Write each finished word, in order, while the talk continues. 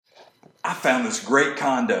I found this great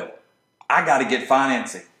condo. I got to get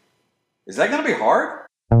financing. Is that going to be hard?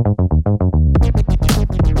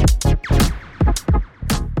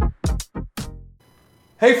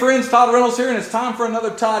 Hey friends, Todd Reynolds here, and it's time for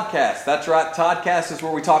another Toddcast. That's right, Toddcast is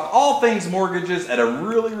where we talk all things mortgages at a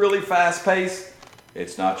really fast pace.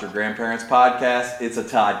 It's not your grandparents' podcast, it's a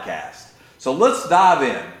Toddcast. So let's dive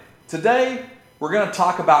in. Today, we're going to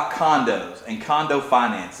talk about condos and condo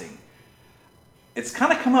financing. It's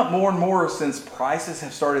kind of come up more and more since prices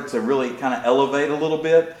have started to really kind of elevate a little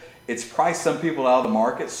bit. It's priced some people out of the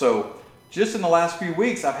market. So just in the last few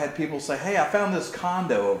weeks, I've had people say, hey, I found this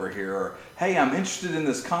condo over here, or hey, I'm interested in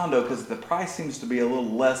this condo because the price seems to be a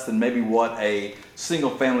little less than maybe what a single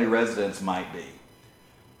family residence might be.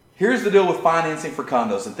 Here's the deal with financing for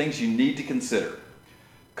condos and things you need to consider.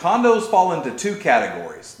 Condos fall into two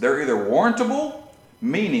categories. They're either warrantable,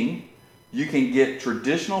 meaning you can get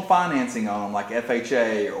traditional financing on them like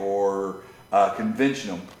FHA or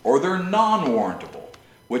conventional, or they're non-warrantable,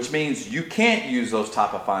 which means you can't use those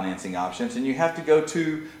type of financing options and you have to go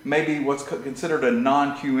to maybe what's considered a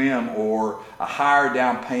non-QM or a higher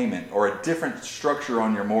down payment or a different structure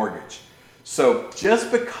on your mortgage. So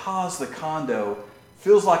just because the condo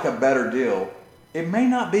feels like a better deal, it may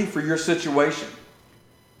not be for your situation.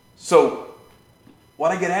 So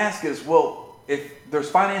what I get asked is, well, if there's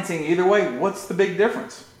financing either way, what's the big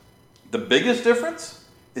difference? The biggest difference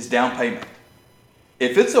is down payment.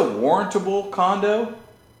 If it's a warrantable condo,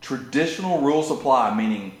 traditional rules apply,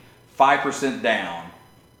 meaning 5% down.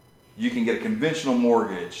 You can get a conventional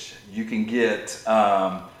mortgage. You can get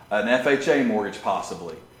an FHA mortgage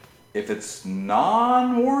possibly. If it's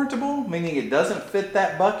non-warrantable, meaning it doesn't fit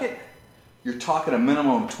that bucket, you're talking a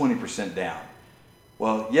minimum of 20% down.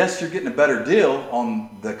 Well, yes, you're getting a better deal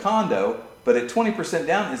on the condo, but at 20%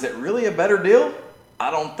 down, is it really a better deal? I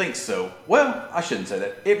don't think so. Well, I shouldn't say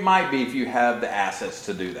that. It might be if you have the assets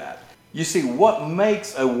to do that. You see, what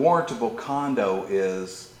makes a warrantable condo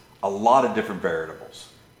is a lot of different variables.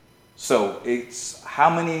 So it's how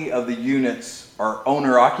many of the units are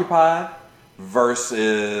owner occupied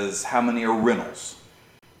versus how many are rentals.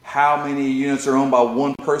 How many units are owned by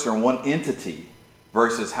one person or one entity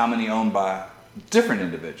versus how many owned by different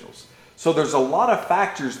individuals. So there's a lot of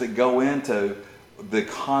factors that go into the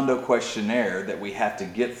condo questionnaire that we have to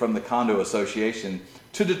get from the condo association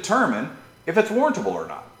to determine if it's warrantable or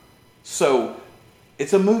not. So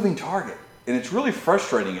it's a moving target, and it's really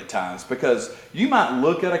frustrating at times because you might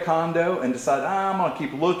look at a condo and decide, I'm going to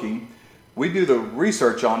keep looking. We do the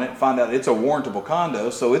research on it and find out it's a warrantable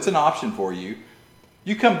condo, so it's an option for you.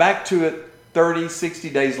 You come back to it 30, 60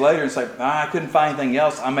 days later and say, I couldn't find anything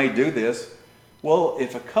else, I may do this. Well,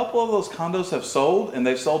 if a couple of those condos have sold and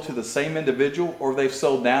they've sold to the same individual or they've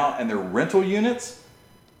sold now and they're rental units,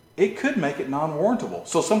 it could make it non-warrantable.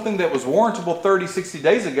 So something that was warrantable 30, 60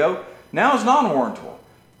 days ago now is non-warrantable.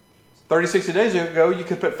 30, 60 days ago, you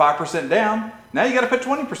could put 5% down. Now you got to put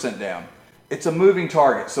 20% down. It's a moving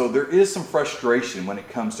target. So there is some frustration when it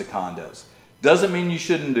comes to condos. Doesn't mean you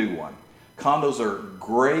shouldn't do one. Condos are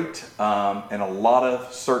great in a lot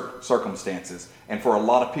of circumstances. And for a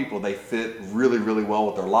lot of people, they fit really well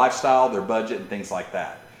with their lifestyle, their budget, and things like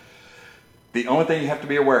that. The only thing you have to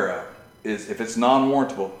be aware of is if it's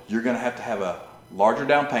non-warrantable, you're going to have a larger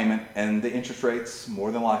down payment, and the interest rate's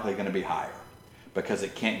more than likely going to be higher because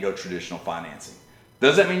it can't go traditional financing.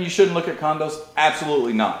 Does that mean you shouldn't look at condos?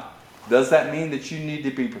 Absolutely not. Does that mean that you need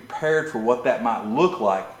to be prepared for what that might look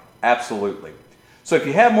like? Absolutely. So if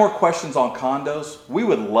you have more questions on condos, we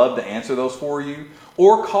would love to answer those for you,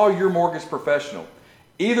 or call your mortgage professional.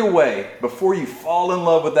 Either way, before you fall in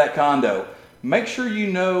love with that condo, make sure you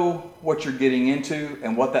know what you're getting into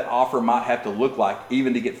and what that offer might have to look like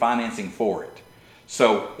even to get financing for it.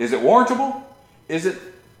 So is it warrantable? Is it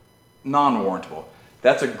non-warrantable?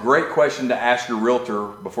 That's a great question to ask your realtor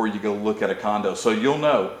before you go look at a condo. So you'll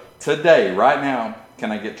know today, right now,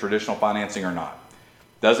 can I get traditional financing or not?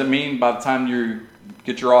 Doesn't mean by the time you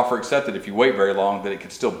get your offer accepted, if you wait very long, that it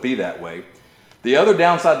could still be that way. The other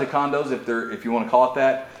downside to condos, if you want to call it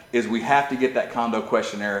that, is we have to get that condo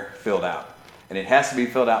questionnaire filled out. And it has to be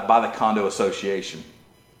filled out by the condo association.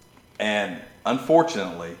 And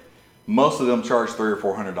unfortunately, most of them charge $300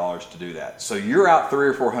 or $400 to do that. So you're out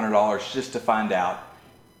 $300 or $400 just to find out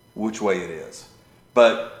which way it is.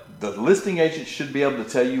 But the listing agent should be able to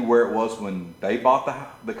tell you where it was when they bought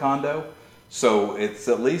the condo. So it's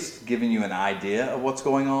at least giving you an idea of what's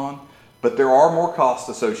going on. But there are more costs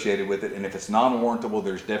associated with it, and if it's non-warrantable,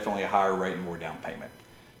 there's definitely a higher rate and more down payment.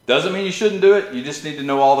 Doesn't mean you shouldn't do it. You just need to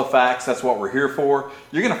know all the facts. That's what we're here for.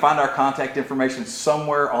 You're going to find our contact information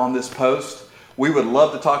somewhere on this post. We would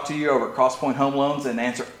love to talk to you over at Crosspoint Home Loans and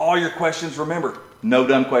answer all your questions. Remember, no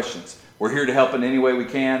dumb questions. We're here to help in any way we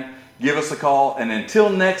can. Give us a call, and until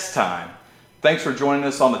next time, thanks for joining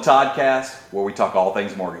us on the Toddcast, where we talk all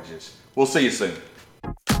things mortgages. We'll see you soon.